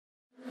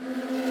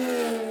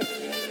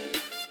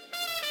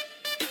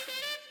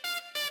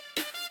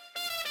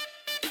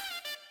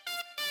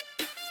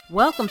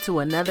Welcome to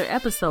another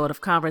episode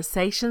of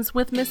Conversations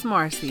with Miss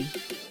Marcie.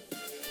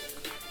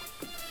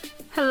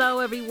 Hello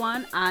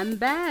everyone, I'm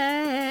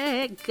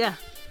back.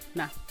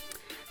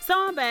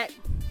 I'm back.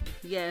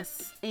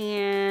 Yes,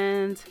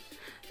 and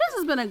this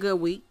has been a good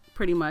week,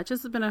 pretty much.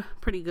 This has been a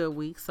pretty good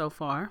week so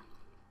far.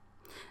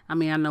 I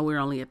mean, I know we're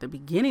only at the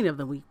beginning of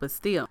the week, but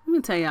still. Let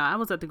me tell y'all, I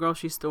was at the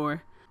grocery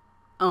store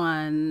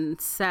on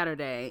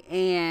Saturday,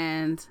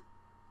 and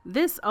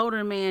this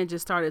older man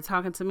just started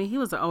talking to me. He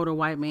was an older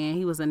white man.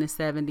 He was in his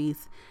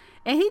 70s.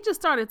 And he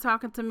just started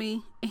talking to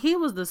me. He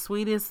was the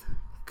sweetest,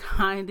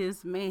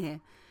 kindest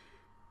man.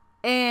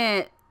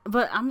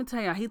 But I'm going to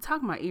tell y'all, he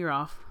talked my ear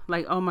off.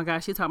 Like, oh my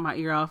gosh, he talked my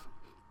ear off.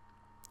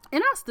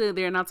 And I stood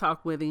there and I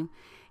talked with him.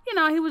 You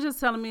know, he was just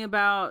telling me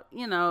about,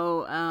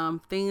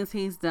 things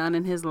he's done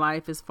in his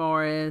life as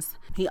far as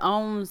he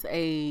owns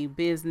a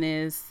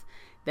business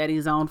that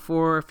he's on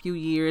for a few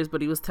years, but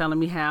he was telling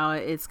me how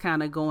it's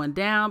kind of going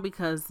down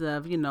because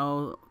of,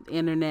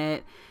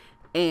 internet.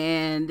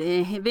 And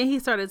then he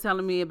started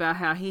telling me about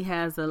how he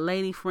has a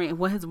lady friend.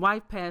 Well, his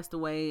wife passed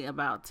away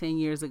about 10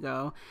 years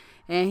ago,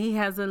 and he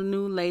has a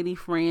new lady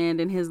friend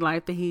in his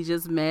life that he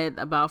just met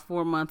about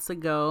 4 months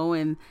ago.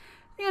 And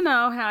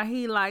how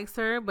he likes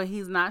her, but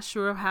he's not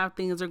sure of how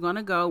things are going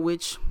to go,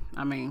 which,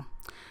 I mean,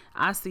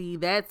 I see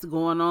that's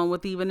going on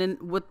with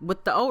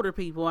with the older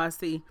people I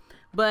see.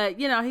 But,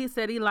 he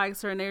said he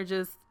likes her, and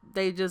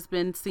they just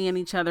been seeing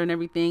each other and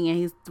everything. And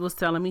he was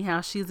telling me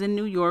how she's in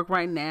New York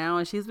right now,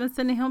 and she's been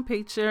sending him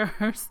pictures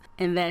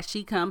and that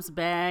she comes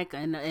back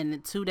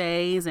in 2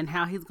 days, and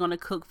how he's going to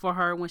cook for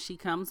her when she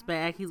comes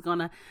back. He's going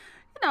to,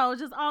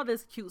 just all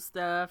this cute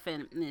stuff.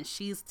 And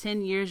she's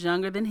 10 years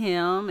younger than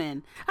him.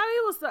 And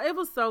I mean, it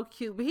was so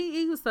cute, but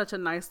he was such a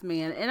nice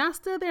man. And I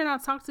stood there and I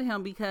talked to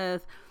him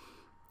because,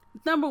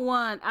 number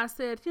one, I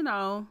said,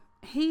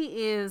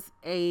 he's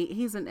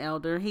an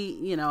elder.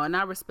 And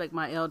I respect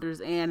my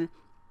elders. And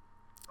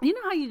you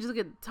know how you just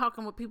get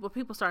talking with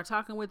people start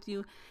talking with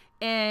you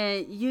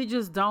and you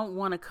just don't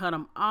want to cut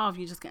them off.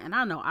 You just can't. And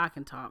I know I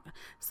can talk.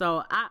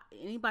 So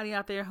anybody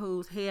out there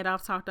who's head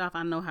off, talked off,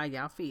 I know how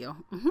y'all feel.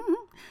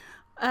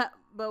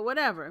 But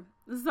whatever.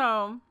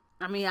 So,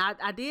 I mean,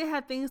 I did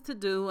have things to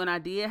do, and I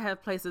did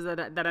have places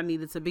that I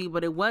needed to be,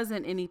 but it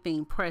wasn't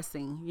anything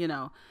pressing,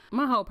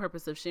 My whole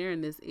purpose of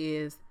sharing this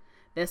is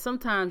that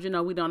sometimes,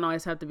 we don't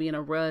always have to be in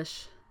a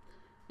rush.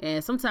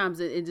 And sometimes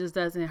it just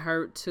doesn't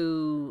hurt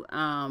to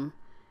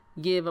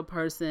give a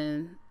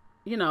person,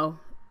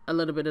 a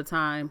little bit of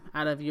time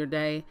out of your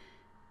day.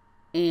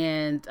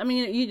 And I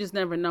mean, you just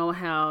never know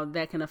how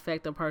that can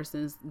affect a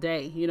person's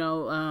day.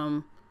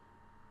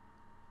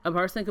 A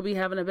person could be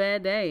having a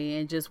bad day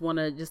and just want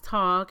to just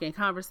talk and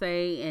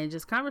conversate, and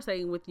just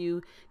conversating with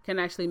you can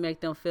actually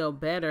make them feel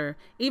better.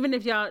 Even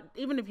if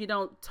you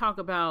don't talk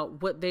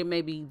about what they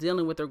may be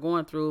dealing with or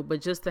going through, but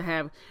just to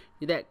have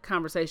that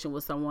conversation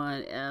with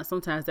someone,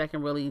 sometimes that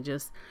can really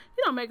just,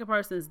 make a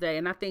person's day.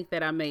 And I think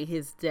that I made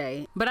his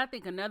day. But I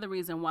think another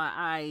reason why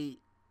I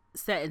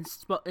sat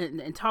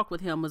and talked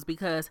with him was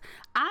because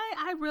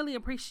I really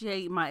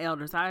appreciate my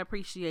elders. I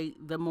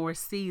appreciate the more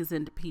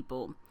seasoned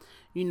people,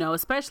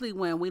 especially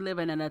when we live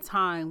in a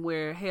time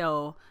where,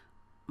 hell,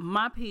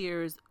 my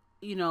peers,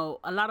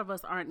 a lot of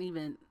us aren't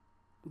even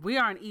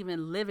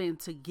living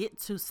to get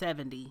to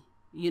 70,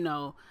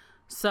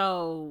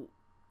 so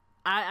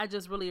I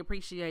just really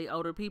appreciate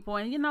older people.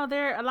 And,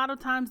 there a lot of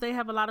times they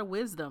have a lot of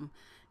wisdom.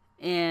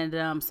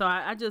 And so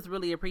I just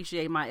really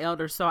appreciate my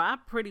elders. So I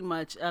pretty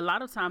much, a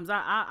lot of times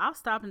I'll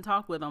stop and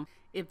talk with them.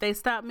 If they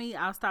stop me,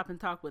 I'll stop and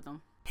talk with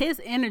them.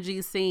 His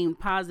energy seemed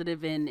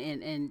positive, and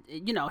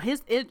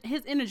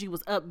his energy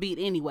was upbeat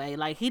anyway.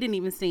 Like, he didn't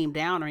even seem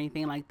down or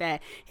anything like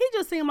that. He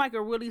just seemed like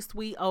a really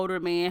sweet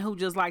older man who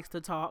just likes to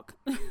talk,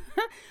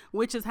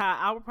 which is how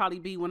I would probably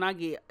be when I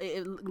get,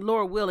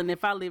 Lord willing,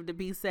 if I live to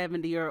be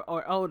 70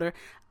 or older.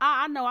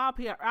 I know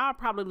I'll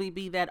probably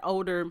be the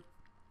older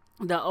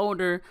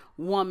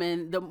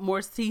woman, the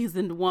more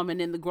seasoned woman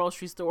in the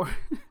grocery store,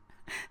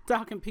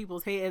 talking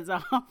people's heads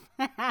off,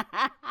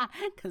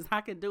 because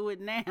I can do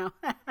it now.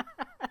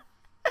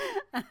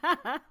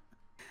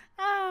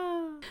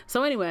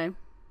 So anyway,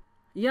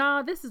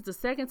 y'all, this is the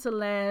second to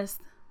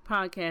last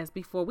podcast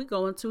before we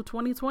go into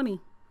 2020.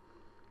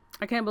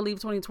 I can't believe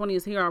 2020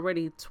 is here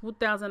already.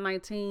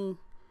 2019,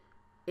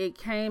 it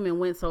came and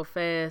went so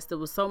fast. There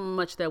was so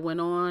much that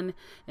went on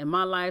in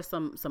my life,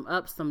 some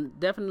ups, some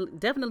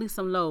definitely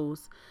some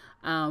lows.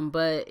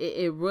 But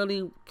it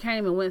really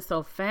came and went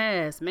so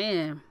fast,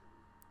 man.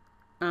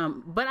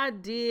 But I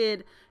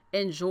did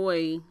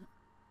enjoy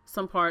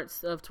some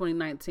parts of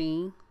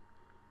 2019.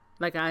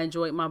 Like, I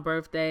enjoyed my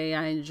birthday.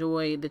 I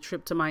enjoyed the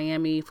trip to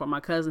Miami for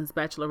my cousin's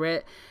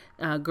bachelorette,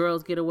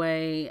 girls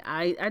getaway.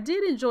 I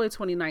did enjoy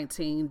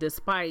 2019,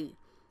 despite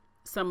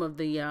some of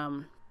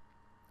the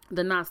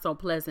not so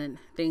pleasant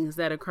things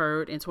that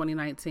occurred in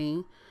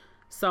 2019.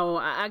 So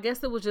I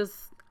guess it was just,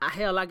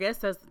 I guess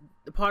that's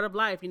part of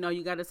life.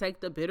 You got to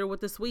take the bitter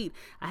with the sweet.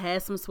 I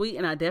had some sweet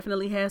and I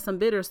definitely had some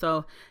bitter.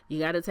 So you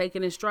got to take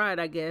it in stride,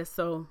 I guess.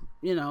 So,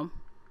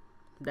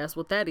 that's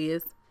what that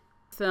is.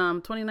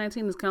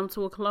 2019 has come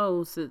to a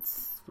close.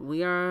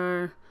 We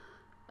are,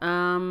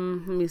 let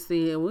me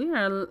see, we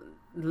are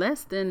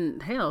less than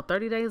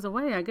 30 days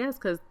away, I guess.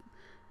 Cause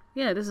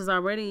yeah, this is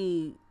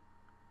already,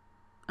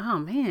 oh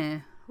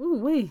man, ooh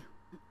wee.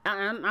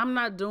 I'm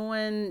not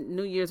doing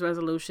New Year's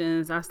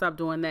resolutions. I stopped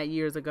doing that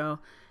years ago.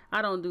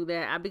 I don't do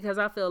that because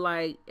I feel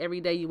like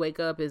every day you wake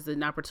up is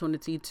an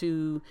opportunity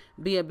to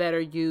be a better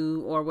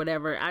you or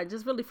whatever. I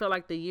just really feel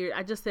like the year,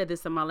 I just said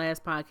this in my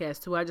last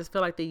podcast too. I just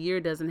feel like the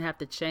year doesn't have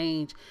to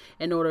change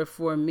in order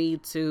for me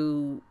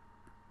to,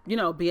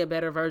 be a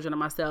better version of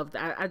myself.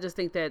 I just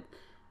think that,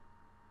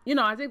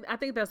 I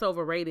think that's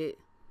overrated.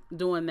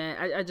 Doing that,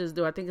 I just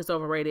do. I think it's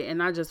overrated,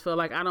 and I just feel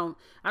like I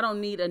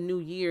don't need a new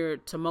year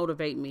to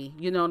motivate me.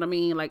 You know what I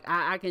mean? Like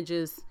I can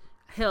just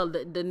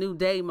the new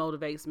day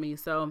motivates me.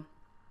 So,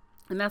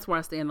 and that's where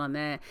I stand on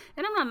that.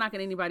 And I'm not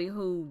knocking anybody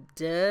who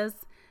does,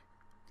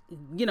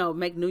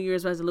 make New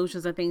Year's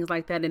resolutions and things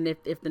like that. And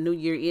if the new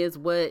year is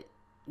what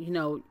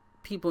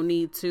people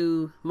need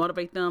to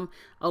motivate them,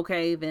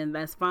 okay, then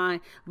that's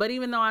fine. But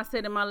even though I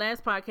said in my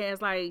last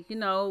podcast, like,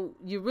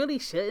 you really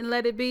shouldn't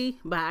let it be,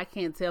 but I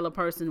can't tell a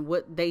person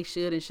what they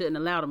should and shouldn't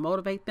allow to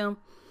motivate them.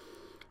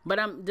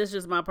 But this is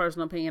just my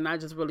personal opinion. I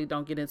just really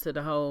don't get into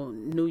the whole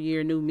new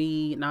year, new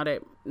me and all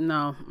that.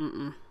 No.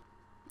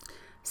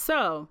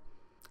 So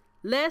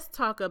let's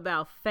talk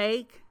about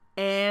fake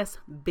ass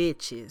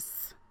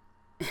bitches.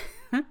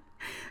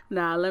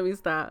 Nah, let me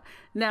stop.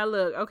 Now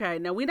look, okay,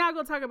 now we're not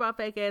gonna talk about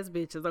fake ass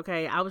bitches,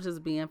 okay? I was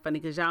just being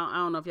funny because I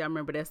don't know if y'all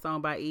remember that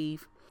song by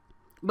Eve.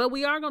 But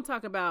we are gonna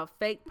talk about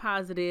fake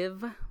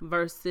positive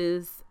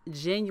versus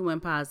genuine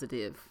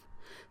positive.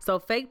 So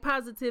fake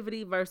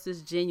positivity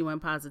versus genuine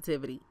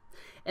positivity.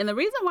 And the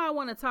reason why I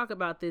want to talk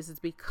about this is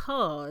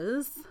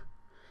because,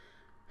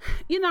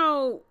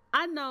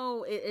 I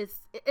know it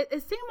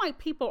seems like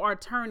people are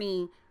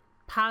turning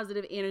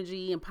positive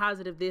energy and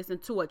positive this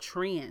into a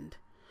trend.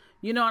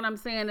 You know what I'm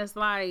saying? It's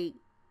like,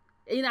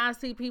 I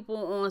see people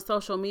on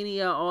social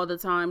media all the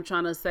time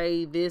trying to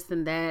say this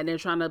and that. And they're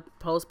trying to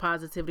post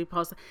positivity,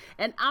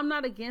 and I'm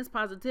not against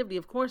positivity.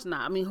 Of course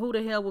not. I mean, who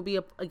the hell would be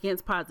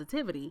against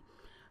positivity?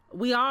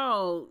 We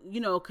all,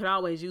 could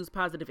always use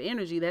positive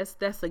energy.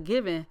 That's a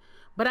given.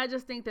 But I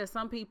just think that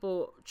some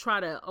people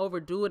try to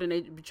overdo it and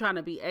they trying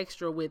to be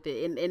extra with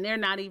it. And they're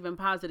not even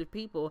positive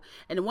people.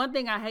 And the one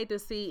thing I hate to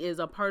see is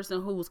a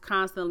person who's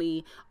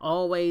constantly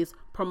always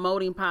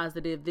promoting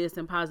positive this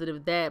and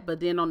positive that. But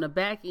then on the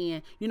back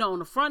end, on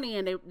the front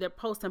end, they're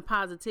posting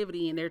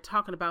positivity and they're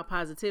talking about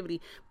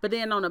positivity. But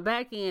then on the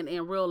back end,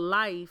 in real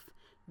life,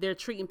 they're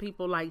treating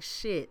people like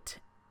shit.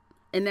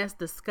 And that's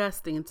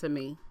disgusting to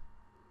me.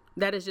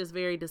 That is just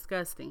very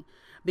disgusting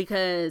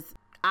because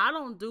I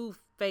don't do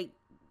fake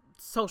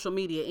social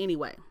media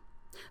anyway.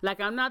 Like,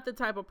 I'm not the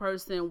type of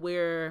person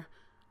where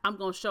I'm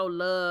going to show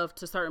love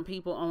to certain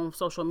people on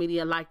social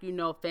media, like,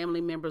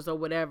 family members or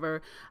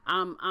whatever.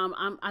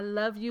 I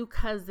love you,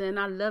 cousin.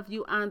 I love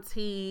you,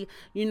 auntie,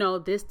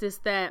 this,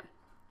 that.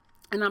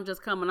 And I'm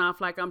just coming off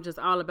like I'm just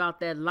all about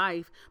that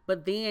life.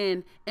 But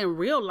then in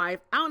real life,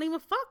 I don't even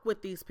fuck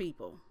with these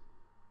people.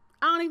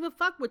 I don't even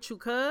fuck with you,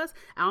 cuz.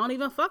 I don't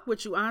even fuck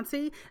with you,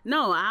 auntie.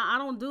 No, I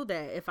don't do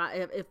that. If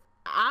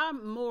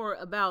I'm more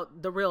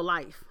about the real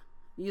life.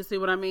 You see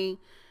what I mean?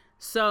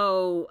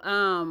 So,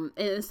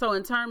 and so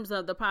in terms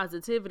of the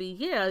positivity,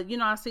 yeah,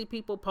 I see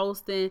people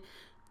posting,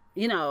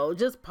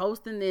 just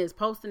posting this,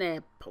 posting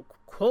that,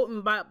 quoting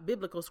about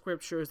biblical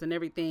scriptures and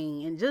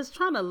everything, and just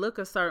trying to look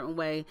a certain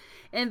way.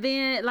 And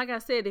then, like I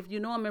said, if you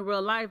know them in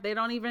real life, they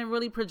don't even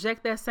really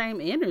project that same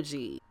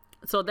energy.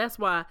 So that's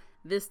why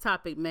this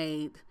topic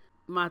made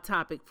my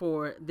topic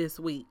for this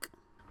week.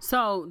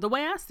 So the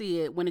way I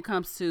see it when it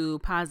comes to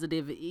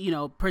positive,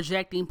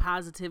 projecting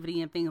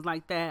positivity and things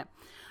like that,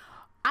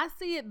 I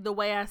see it the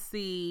way I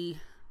see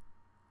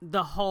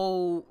the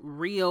whole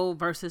real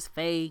versus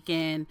fake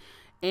and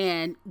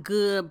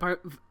good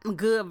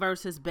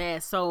versus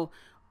bad. So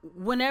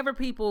whenever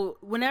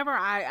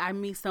I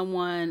meet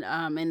someone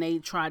and they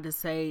try to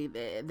say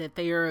that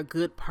they are a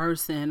good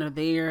person or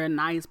they're a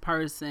nice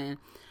person,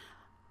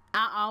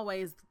 I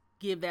always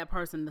give that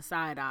person the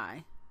side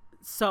eye.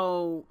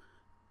 So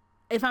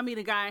if I meet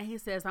a guy and he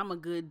says, I'm a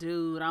good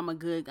dude, I'm a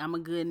good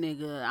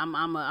nigga,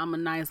 I'm a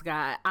nice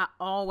guy, I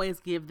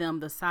always give them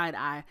the side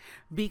eye,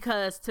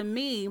 because to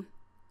me,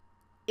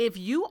 if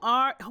you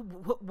are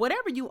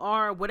whatever you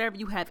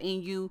have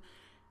in you,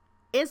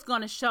 it's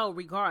going to show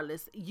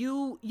regardless.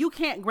 You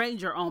can't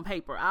grade your own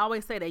paper. I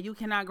always say that you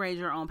cannot grade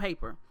your own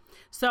paper.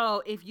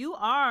 So if you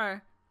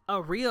are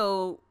a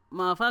real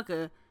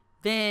motherfucker,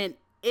 then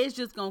it's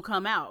just going to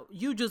come out.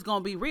 You just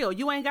going to be real.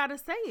 You ain't got to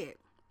say it.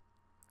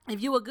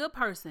 If you a good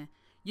person,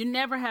 you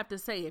never have to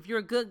say it. If you're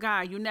a good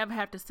guy, you never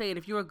have to say it.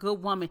 If you're a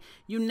good woman,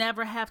 you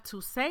never have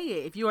to say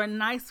it. If you're a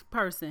nice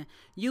person,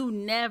 you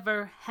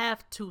never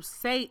have to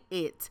say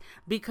it,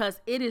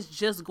 because it is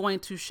just going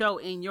to show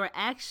in your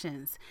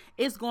actions.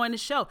 It's going to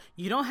show.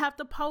 You don't have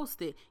to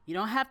post it. You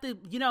don't have to,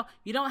 you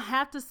don't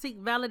have to seek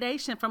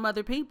validation from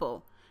other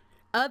people.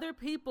 Other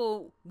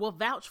people will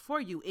vouch for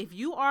you. If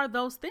you are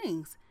those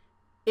things,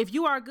 If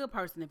you are a good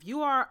person, if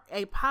you are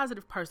a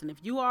positive person, if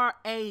you are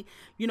a,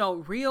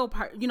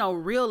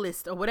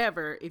 realist or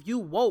whatever, if you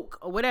woke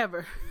or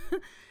whatever,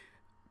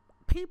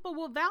 people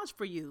will vouch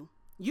for you.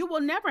 You will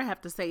never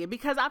have to say it,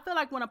 because I feel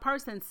like when a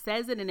person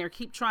says it and they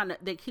keep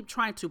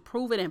trying to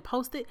prove it and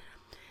post it,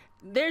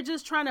 they're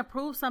just trying to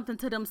prove something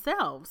to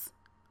themselves.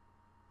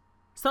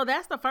 So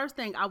that's the first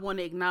thing I want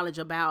to acknowledge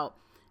about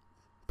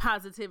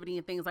positivity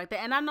and things like that.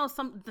 And I know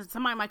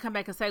somebody might come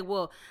back and say,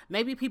 well,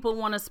 maybe people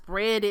want to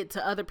spread it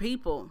to other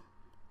people,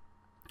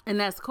 and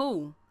that's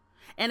cool.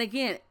 And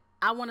again,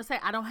 I want to say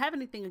I don't have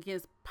anything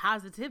against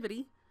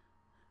positivity,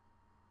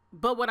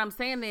 but what I'm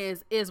saying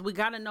is we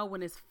got to know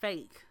when it's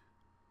fake,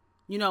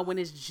 when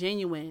it's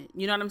genuine,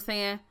 you know what I'm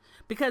saying?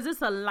 Because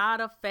it's a lot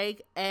of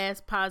fake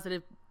ass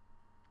positive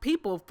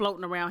people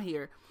floating around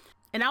here.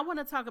 And I want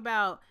to talk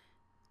about,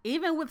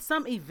 even with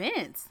some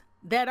events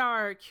that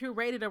are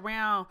curated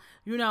around,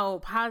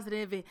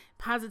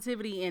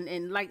 positivity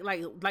and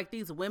like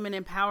these women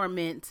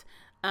empowerment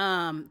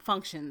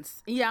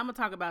functions. Yeah, I'm gonna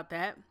talk about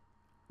that,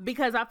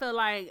 because I feel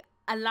like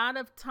a lot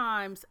of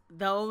times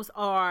those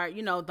are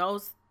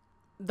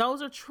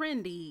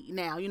trendy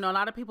now. A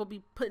lot of people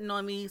be putting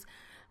on these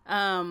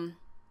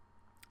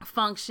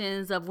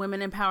functions of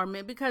women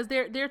empowerment because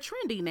they're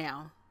trendy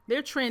now.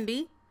 They're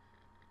trendy,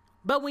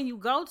 but when you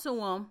go to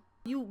them,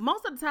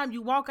 most of the time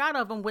you walk out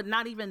of them with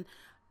not even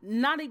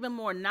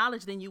more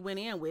knowledge than you went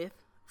in with.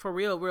 For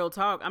real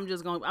talk. I'm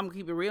gonna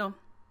keep it real.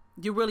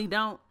 You really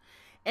don't.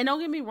 And don't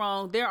get me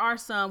wrong, there are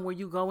some where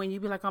you go in, you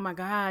be like, oh my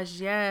gosh,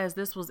 yes,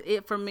 this was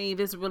it for me.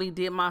 This really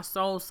did my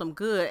soul some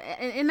good.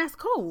 And that's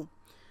cool.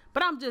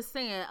 But I'm just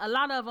saying, a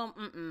lot of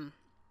them,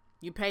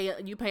 you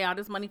pay all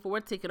this money for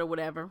a ticket or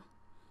whatever.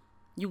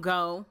 You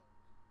go,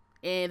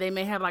 and they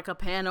may have like a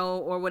panel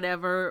or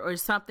whatever, or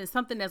something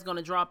that's going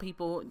to draw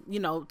people,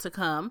 to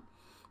come.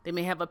 They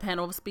may have a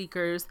panel of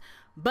speakers,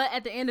 but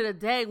at the end of the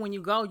day, when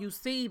you go, you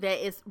see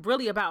that it's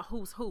really about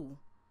who's who.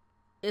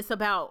 It's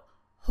about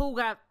who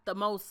got the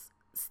most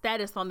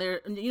status on their,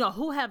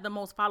 who have the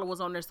most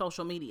followers on their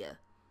social media.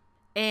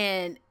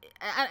 And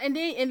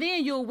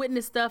then you'll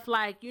witness stuff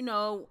like,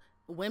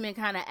 women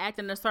kind of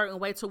acting a certain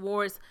way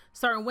towards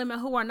certain women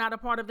who are not a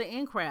part of the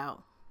in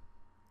crowd.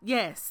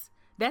 Yes,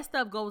 that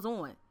stuff goes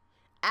on.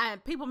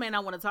 And people may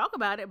not want to talk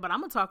about it, but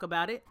I'm going to talk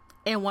about it.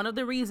 And one of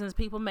the reasons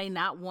people may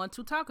not want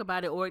to talk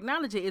about it or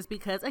acknowledge it is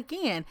because,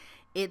 again,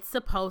 it's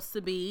supposed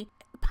to be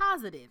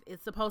positive.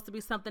 It's supposed to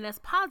be something that's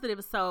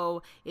positive.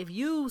 So if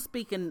you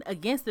speaking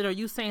against it or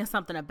you saying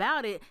something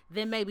about it,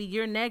 then maybe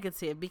you're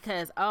negative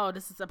because, oh,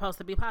 this is supposed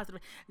to be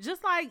positive.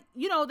 Just like,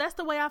 that's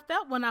the way I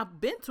felt when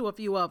I've been to a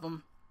few of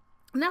them.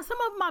 Now, some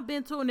of them I've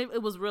been to and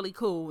it was really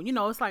cool.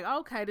 It's like,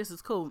 okay, this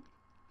is cool.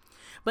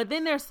 But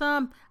then there's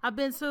some I've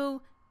been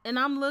to and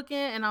I'm looking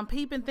and I'm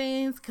peeping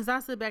things, because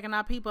I sit back and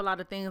I peep a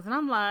lot of things and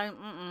I'm like,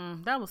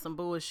 that was some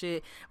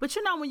bullshit. But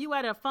when you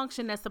at a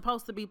function that's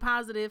supposed to be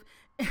positive,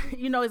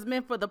 it's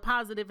meant for the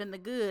positive and the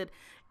good.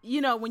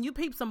 When you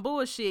peep some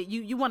bullshit,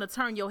 you want to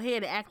turn your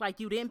head and act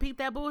like you didn't peep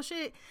that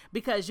bullshit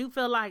because you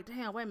feel like,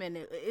 damn, wait a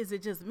minute, is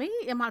it just me?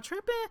 Am I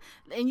tripping?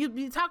 And you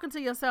be talking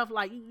to yourself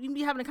like you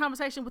be having a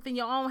conversation within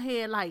your own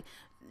head like,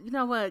 you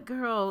know what,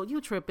 girl, you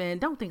tripping.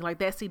 Don't think like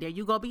that. See, there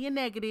you go being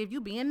negative. You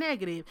being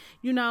negative.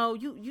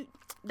 You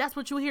that's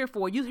what you're here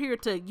for. You here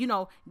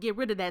to, get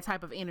rid of that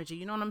type of energy.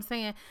 You know what I'm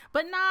saying?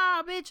 But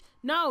nah, bitch,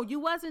 no, you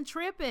wasn't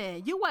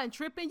tripping. You wasn't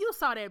tripping. You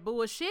saw that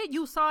bullshit.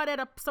 You saw that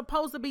a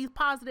supposed to be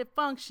positive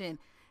function.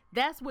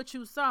 That's what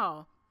you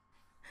saw.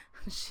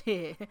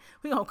 Shit,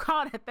 we gonna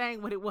call that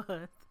thing what it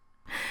was.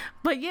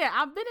 But yeah,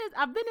 I've been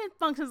in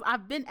functions.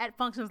 I've been at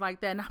functions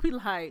like that, and I'll be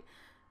like,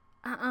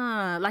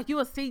 like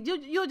you'll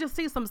just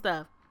see some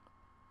stuff.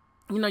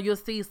 You'll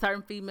see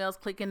certain females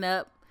clicking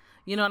up.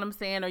 You know what I'm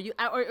saying? Or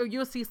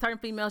you'll see certain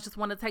females just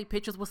want to take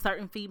pictures with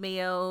certain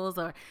females,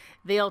 or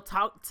they'll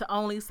talk to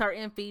only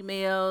certain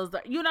females.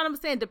 You know what I'm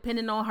saying?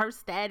 Depending on her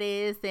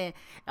status, and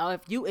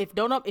if you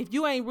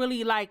ain't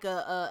really like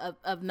a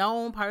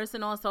known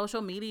person on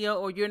social media,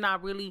 or you're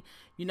not really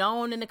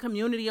known in the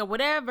community or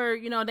whatever,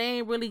 they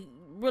ain't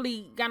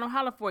really got no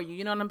holler for you.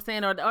 You know what I'm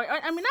saying? Or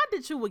I mean, not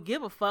that you would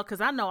give a fuck,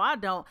 because I know I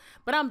don't,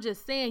 but I'm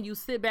just saying, you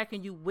sit back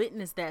and you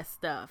witness that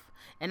stuff,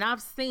 and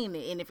I've seen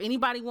it. And if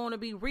anybody want to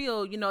be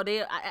real,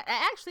 I've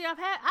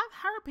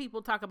heard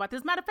people talk about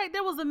this. Matter of fact,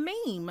 there was a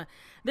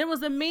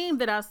meme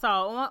that I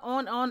saw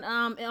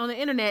on the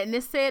internet, and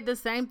it said the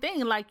same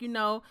thing. Like,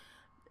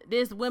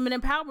 this women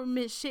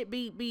empowerment shit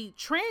be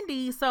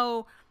trendy,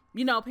 so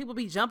people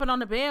be jumping on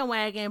the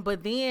bandwagon,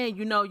 but then,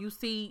 you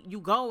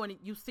go and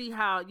you see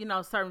how,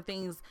 certain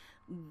things,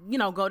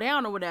 go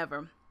down or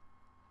whatever.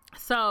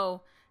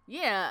 So,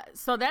 yeah.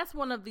 So that's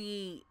one of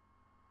the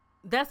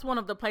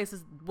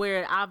places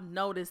where I've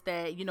noticed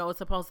that, it's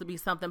supposed to be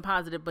something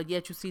positive, but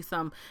yet you see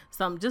some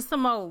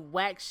old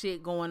whack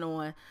shit going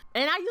on.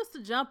 And I used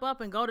to jump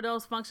up and go to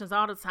those functions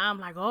all the time,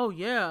 like, oh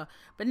yeah.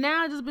 But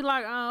now I just be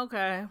like, oh,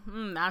 okay.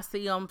 I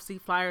see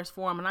flyers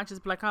for them, and I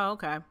just be like, oh,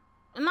 okay.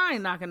 And I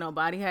ain't knocking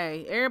nobody.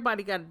 Hey,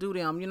 everybody got to do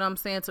them. You know what I'm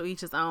saying? To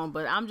each his own.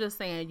 But I'm just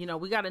saying,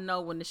 we got to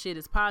know when the shit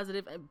is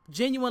positive,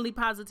 genuinely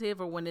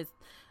positive, or when it's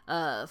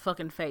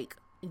fucking fake.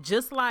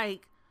 Just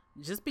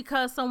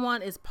because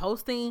someone is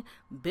posting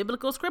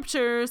biblical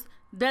scriptures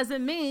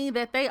doesn't mean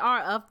that they are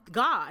of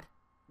God.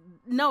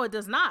 No, it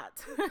does not.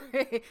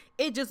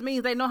 It just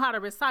means they know how to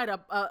recite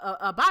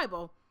a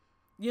Bible,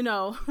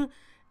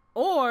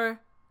 or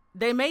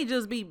they may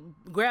just be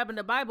grabbing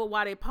the Bible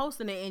while they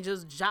posting it and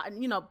just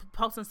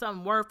posting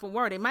something word for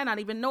word. They might not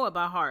even know it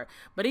by heart.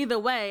 But either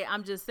way,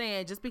 I'm just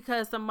saying, just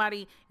because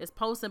somebody is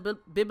posting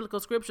biblical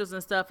scriptures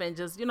and stuff and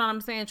just,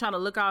 trying to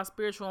look all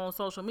spiritual on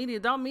social media,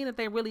 don't mean that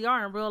they really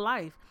are in real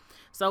life.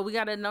 So we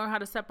got to know how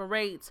to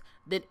separate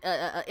the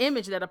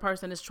image that a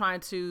person is trying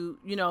to,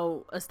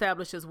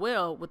 establish as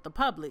well with the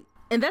public.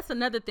 And that's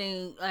another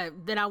thing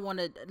that I want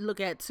to look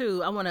at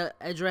too. I want to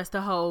address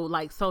the whole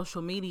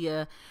social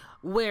media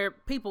where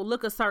people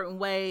look a certain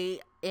way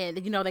and,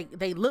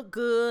 they look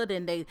good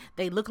and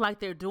they look like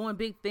they're doing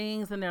big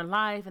things in their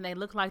life and they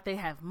look like they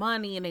have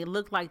money and they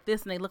look like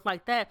this and they look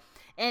like that.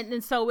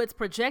 And so it's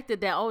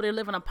projected that, they're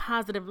living a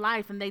positive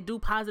life and they do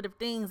positive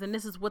things and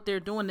this is what they're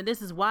doing. And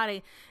this is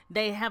why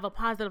they have a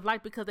positive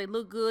life, because they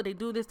look good. They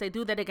do this, they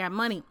do that, they got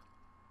money.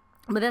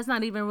 But that's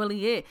not even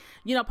really it.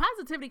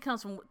 Positivity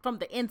comes from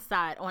the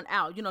inside on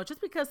out. Just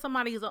because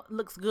somebody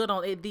looks good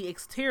on the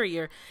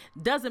exterior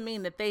doesn't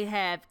mean that they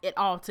have it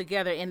all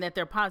together and that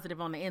they're positive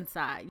on the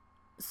inside.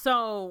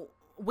 So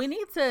we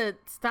need to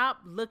stop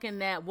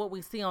looking at what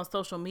we see on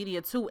social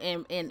media too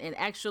and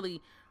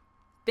actually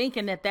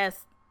thinking that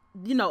that's,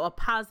 a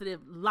positive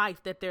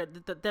life that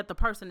that the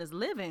person is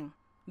living.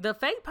 The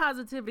fake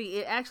positivity,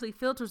 it actually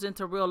filters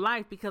into real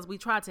life because we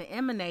try to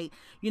emanate,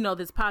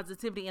 this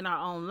positivity in our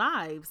own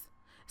lives.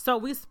 So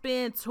we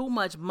spend too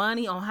much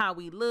money on how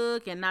we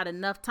look and not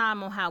enough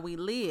time on how we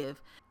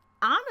live.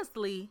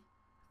 Honestly,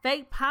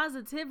 fake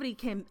positivity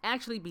can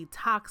actually be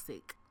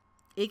toxic.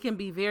 It can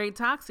be very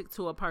toxic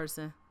to a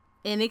person,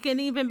 and it can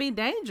even be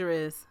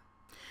dangerous,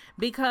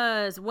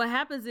 because what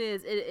happens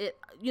is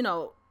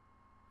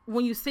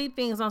when you see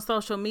things on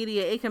social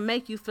media, it can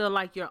make you feel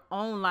like your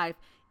own life,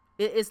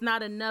 it's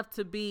not enough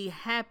to be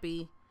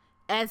happy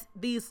as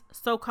these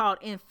so-called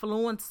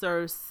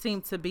influencers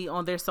seem to be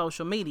on their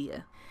social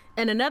media.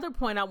 And another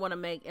point I want to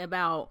make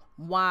about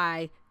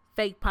why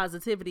fake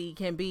positivity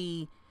can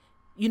be,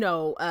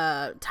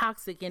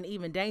 toxic and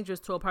even dangerous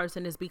to a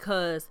person is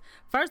because,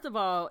 first of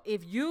all,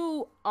 if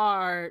you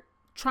are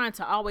trying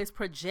to always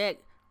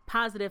project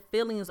positive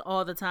feelings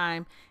all the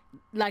time,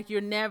 like you're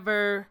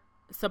never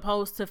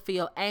supposed to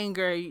feel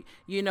anger,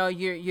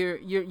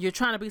 you're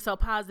trying to be so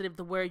positive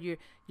to where you're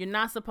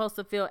not supposed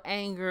to feel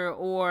anger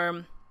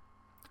or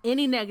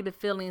any negative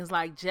feelings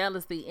like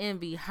jealousy,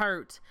 envy,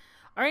 hurt,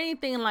 or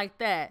anything like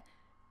that.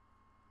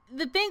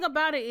 The thing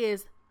about it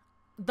is,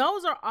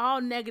 those are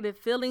all negative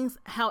feelings.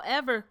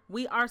 However,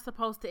 we are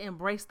supposed to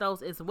embrace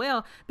those as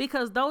well,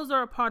 because those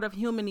are a part of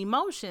human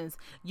emotions.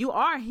 You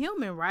are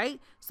human, right?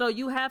 So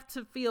you have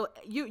to feel,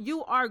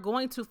 you are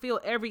going to feel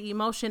every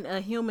emotion a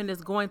human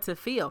is going to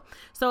feel.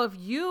 So if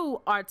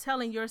you are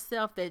telling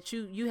yourself that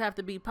you have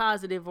to be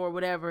positive or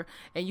whatever,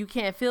 and you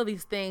can't feel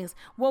these things,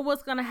 well,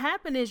 what's going to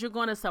happen is you're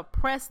going to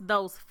suppress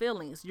those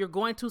feelings. You're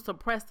going to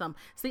suppress them.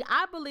 See,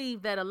 I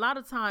believe that a lot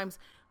of times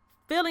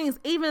feelings,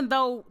 even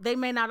though they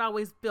may not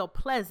always feel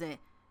pleasant,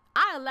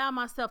 I allow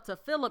myself to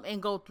feel them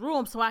and go through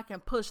them so I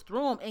can push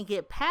through them and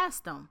get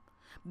past them.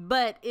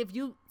 But if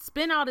you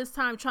spend all this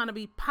time trying to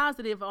be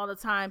positive all the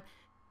time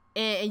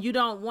and you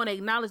don't want to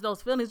acknowledge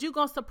those feelings, you're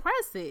going to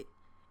suppress it.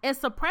 And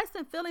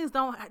suppressing feelings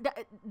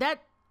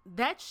that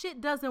shit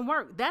doesn't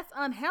work. That's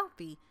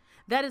unhealthy.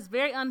 That is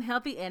very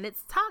unhealthy, and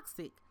it's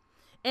toxic.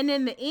 And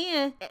in the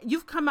end,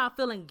 you've come out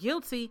feeling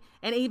guilty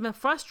and even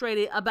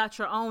frustrated about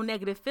your own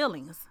negative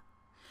feelings.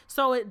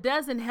 So it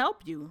doesn't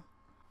help you.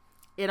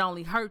 It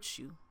only hurts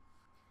you.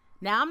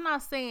 Now, I'm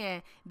not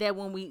saying that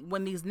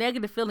when these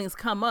negative feelings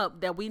come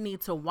up that we need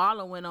to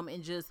wallow in them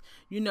and just,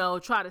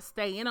 try to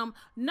stay in them.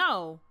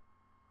 No,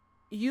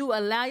 you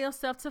allow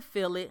yourself to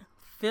feel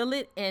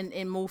it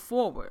and move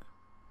forward.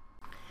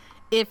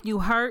 If you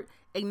hurt,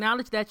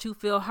 acknowledge that you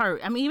feel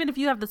hurt. I mean, even if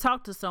you have to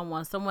talk to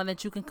someone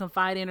that you can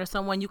confide in, or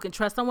someone you can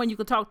trust, someone you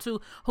can talk to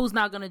who's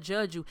not going to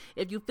judge you.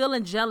 If you're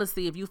feeling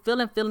jealousy, if you're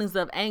feeling feelings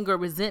of anger,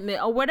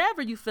 resentment, or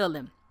whatever you're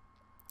feeling,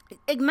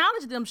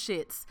 acknowledge them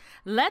shits.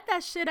 Let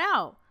that shit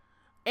out.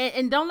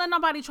 And don't let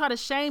nobody try to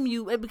shame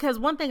you, because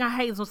one thing I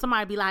hate is when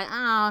somebody be like,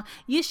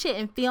 you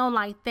shouldn't feel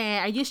like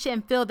that, or you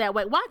shouldn't feel that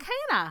way. Why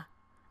can't I?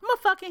 I'm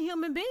a fucking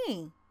human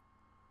being.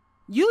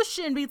 You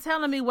shouldn't be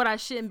telling me what I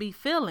shouldn't be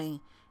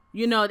feeling.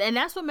 And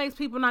that's what makes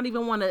people not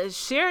even want to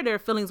share their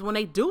feelings when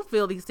they do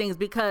feel these things,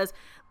 because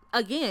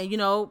again,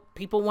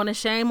 people want to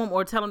shame them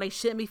or tell them they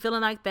shouldn't be feeling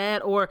like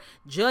that, or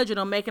judging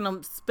them, making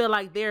them feel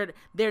like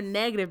they're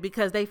negative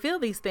because they feel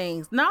these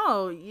things.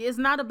 No, it's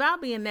not about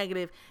being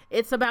negative.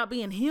 It's about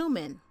being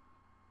human.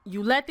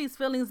 You let these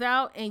feelings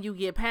out and you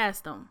get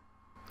past them.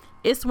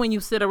 It's when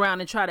you sit around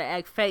and try to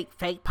act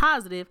fake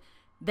positive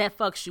that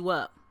fucks you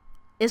up.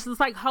 It's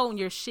just like holding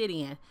your shit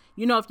in.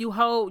 You know, if you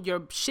hold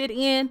your shit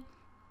in,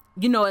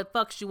 you know, it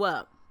fucks you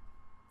up.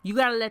 You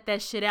got to let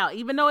that shit out,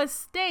 even though it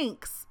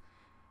stinks.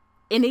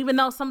 And even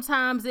though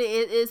sometimes it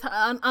is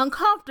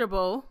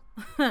uncomfortable,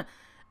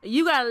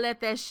 you got to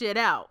let that shit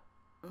out.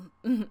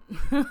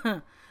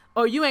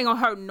 Or you ain't gonna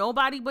hurt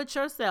nobody but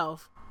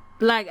yourself.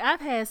 Like,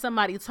 I've had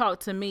somebody talk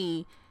to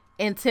me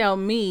and tell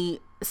me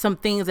some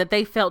things that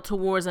they felt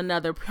towards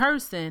another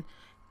person.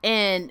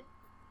 And,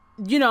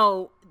 you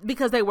know,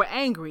 because they were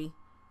angry.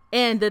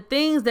 And the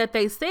things that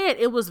they said,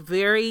 it was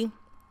very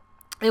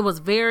evil.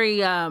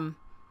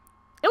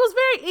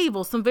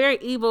 Some very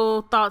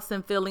evil thoughts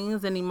and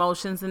feelings and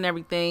emotions and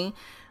everything.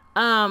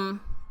 I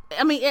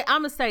mean,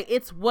 I'm gonna say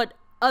it's what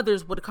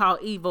others would call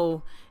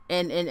evil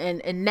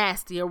and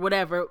nasty or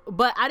whatever.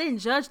 But I didn't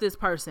judge this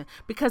person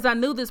because I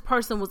knew this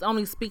person was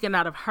only speaking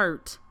out of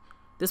hurt.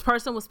 This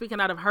person was speaking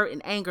out of hurt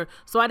and anger.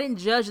 So I didn't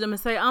judge them and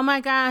say, oh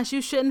my gosh,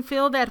 you shouldn't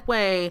feel that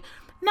way.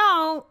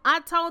 No, I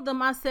told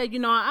them, I said, you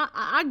know,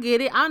 I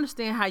get it. I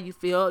understand how you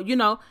feel, you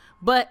know,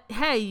 but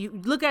hey, you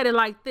look at it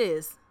like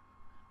this,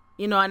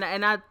 you know,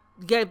 and I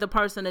gave the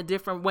person a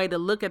different way to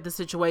look at the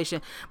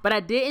situation, but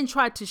I didn't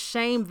try to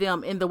shame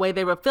them in the way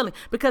they were feeling,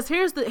 because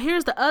here's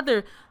the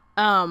other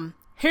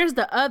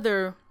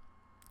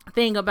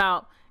thing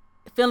about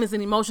feelings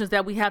and emotions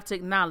that we have to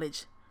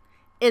acknowledge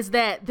is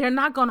that they're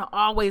not going to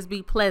always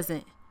be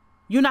pleasant.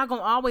 You're not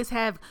going to always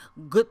have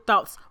good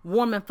thoughts,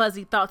 warm and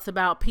fuzzy thoughts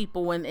about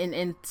people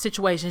and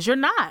situations. You're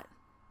not.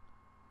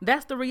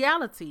 That's the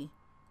reality.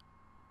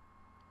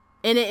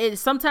 And it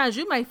sometimes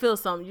you may feel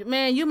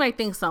you may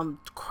think some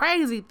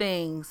crazy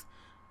things,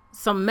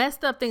 some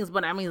messed up things,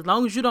 but I mean, as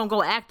long as you don't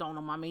go act on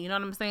them, I mean, you know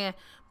what I'm saying?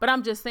 But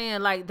I'm just saying,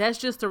 like, that's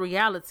just the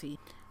reality.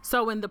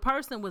 So when the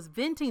person was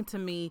venting to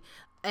me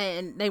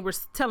and they were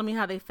telling me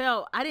how they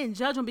felt, I didn't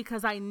judge them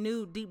because I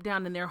knew deep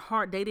down in their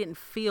heart, they didn't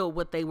feel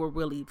what they were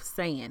really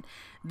saying.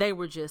 They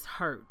were just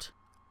hurt.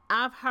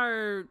 I've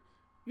heard,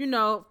 you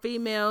know,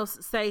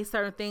 females say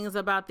certain things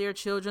about their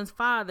children's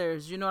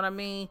fathers, you know what I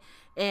mean?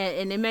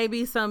 And it may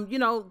be some, you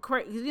know,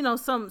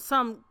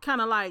 some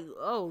kind of like,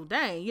 oh,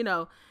 dang, you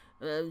know,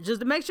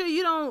 just to make sure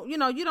you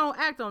don't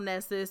act on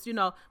that, sis, you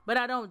know, but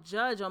I don't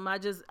judge them. I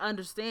just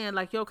understand,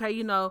 like, okay,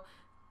 you know,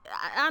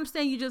 I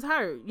understand you just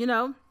hurt, you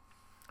know,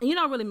 you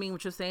don't really mean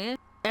what you're saying.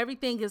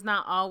 Everything is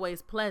not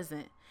always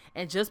pleasant.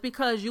 And just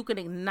because you can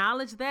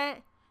acknowledge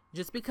that,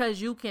 just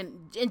because you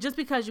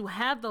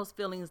have those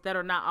feelings that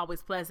are not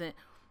always pleasant,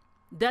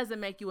 doesn't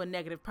make you a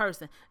negative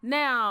person.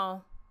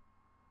 Now,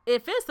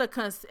 if it's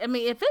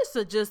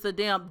just a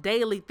damn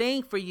daily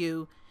thing for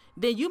you,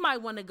 then you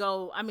might want to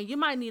go. I mean, you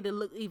might need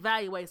to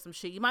evaluate some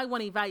shit. You might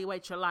want to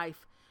evaluate your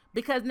life,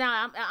 because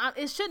now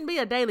it shouldn't be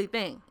a daily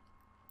thing.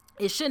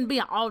 It shouldn't be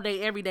an all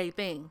day, everyday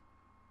thing.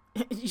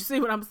 You see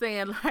what I'm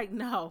saying? Like,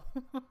 no.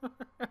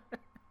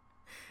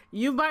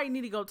 You might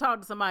need to go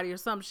talk to somebody or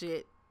some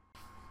shit,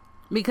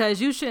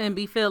 because you shouldn't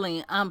be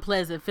feeling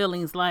unpleasant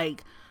feelings.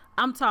 Like,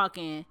 I'm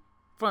talking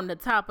from the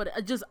top of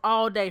just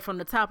all day, from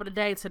the top of the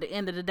day to the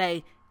end of the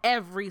day,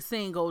 every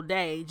single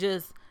day,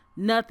 just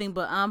nothing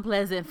but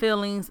unpleasant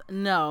feelings.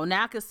 No.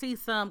 Now I could see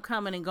some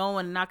coming and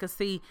going, and I could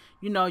see,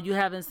 you know, you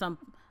having some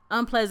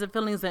unpleasant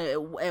feelings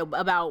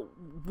about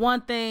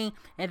one thing,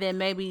 and then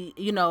maybe,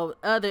 you know,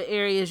 other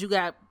areas you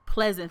got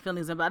pleasant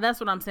feelings about.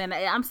 That's what I'm saying.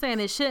 I'm saying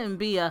it shouldn't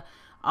be a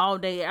all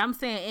day. I'm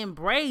saying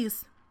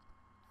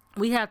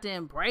we have to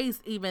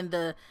embrace even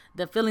the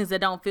feelings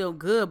that don't feel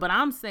good, but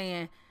I'm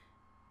saying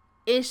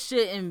it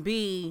shouldn't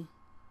be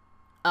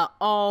a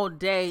all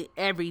day,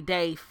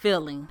 everyday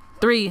feeling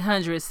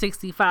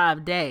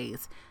 365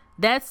 days.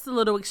 That's a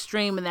little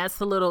extreme, and that's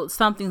a little,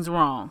 something's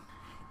wrong.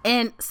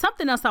 And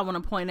something else I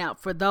want to point out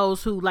for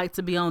those who like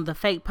to be on the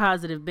fake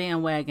positive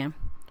bandwagon: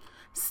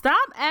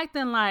 stop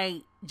acting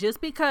like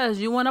just because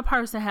you and a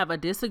person have a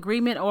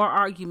disagreement or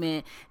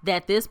argument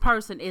that this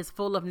person is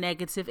full of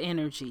negative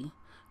energy.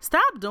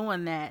 Stop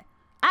doing that.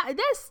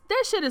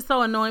 That shit is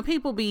so annoying.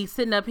 People be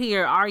sitting up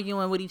here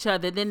arguing with each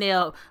other, then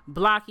they'll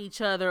block each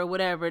other or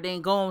whatever,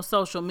 then go on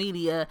social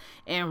media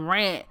and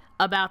rant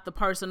about the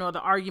person or the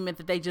argument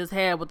that they just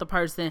had with the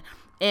person,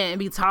 and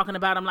be talking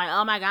about them like,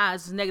 oh my gosh,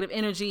 it's negative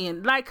energy.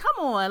 And like,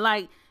 come on,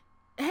 like,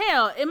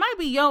 hell, it might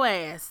be your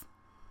ass.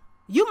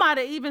 You might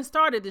have even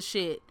started the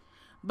shit.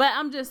 But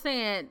I'm just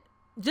saying,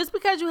 just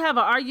because you have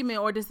an argument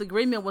or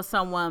disagreement with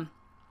someone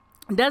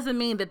doesn't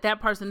mean that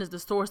that person is the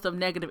source of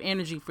negative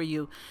energy for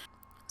you.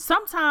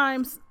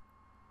 Sometimes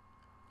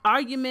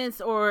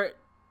arguments or,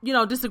 you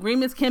know,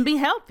 disagreements can be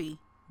healthy,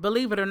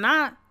 believe it or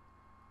not.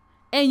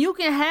 And you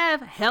can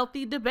have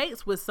healthy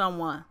debates with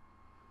someone.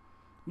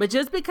 But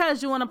just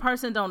because you and a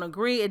person don't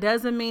agree, it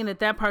doesn't mean that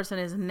that person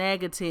is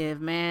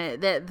negative,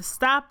 man.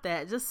 Stop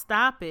that. Just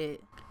stop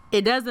it.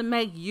 It doesn't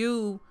make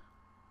you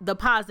the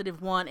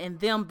positive one and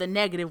them the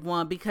negative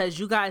one because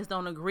you guys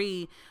don't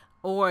agree,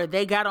 or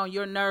they got on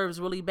your nerves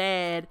really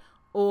bad,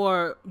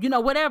 or, you know,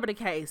 whatever the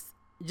case.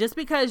 Just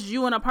because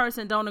you and a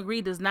person don't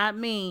agree does not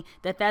mean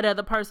that that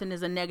other person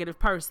is a negative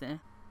person.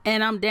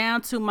 And I'm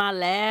down to my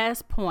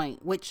last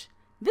point, which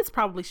this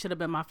probably should have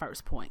been my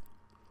first point.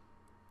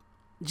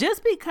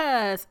 Just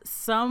because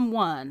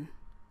someone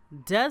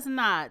does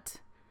not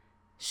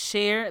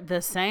share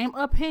the same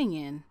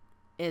opinion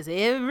as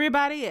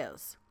everybody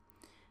else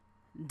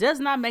does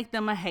not make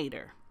them a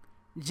hater.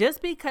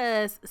 Just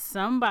because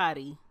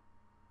somebody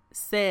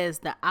says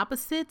the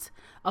opposite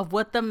of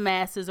what the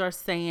masses are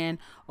saying,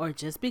 or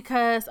just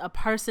because a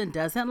person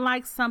doesn't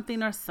like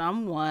something or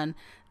someone,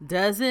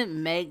 doesn't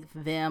make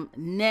them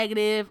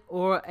negative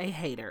or a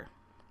hater.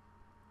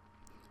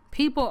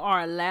 People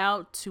are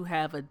allowed to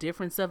have a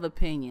difference of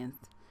opinions.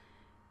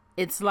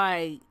 It's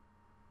like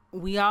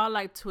we all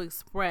like to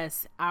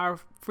express our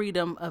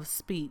freedom of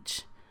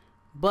speech,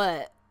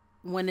 but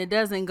when it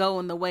doesn't go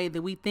in the way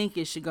that we think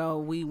it should go,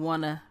 we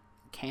want to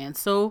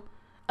cancel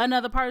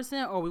another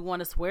person, or we want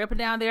to swear up and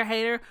down their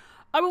hater,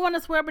 or we want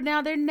to swear up and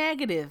down their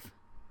negative.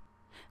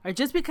 Or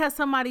just because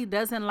somebody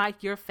doesn't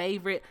like your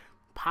favorite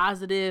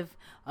positive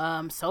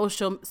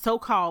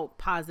so-called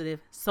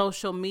positive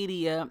social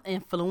media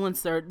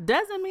influencer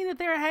doesn't mean that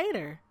they're a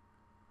hater.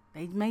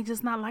 They may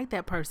just not like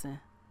that person.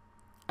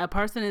 A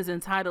person is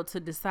entitled to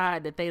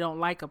decide that they don't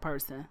like a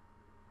person.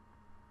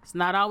 It's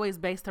not always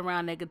based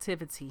around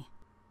negativity.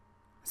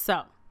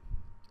 So,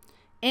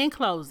 in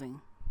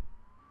closing,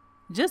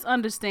 just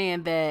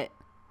understand that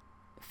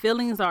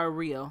feelings are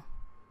real.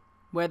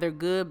 Whether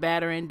good,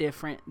 bad, or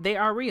indifferent, they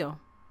are real.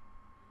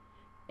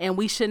 And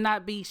we should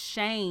not be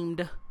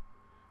shamed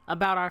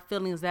about our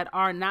feelings that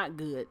are not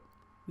good,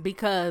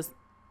 because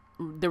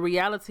the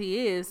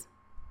reality is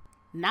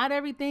not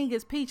everything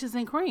is peaches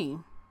and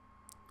cream.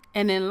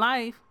 And in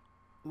life,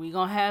 we're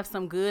going to have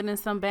some good and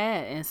some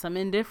bad and some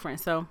indifferent.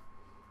 So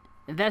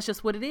that's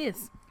just what it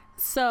is.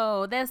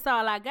 So that's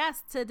all I got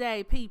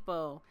today,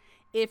 people.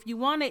 If you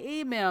want to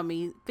email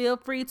me, feel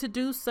free to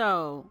do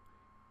so.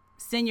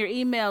 Send your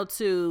email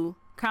to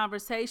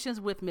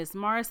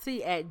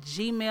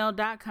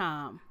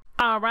conversationswithmissmarcie@gmail.com.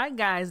 All right,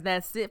 guys,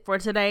 that's it for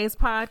today's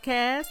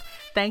podcast.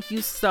 Thank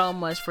you so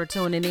much for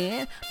tuning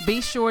in.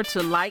 Be sure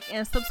to like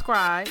and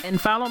subscribe and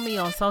follow me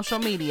on social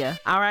media.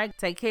 All right,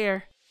 take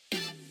care.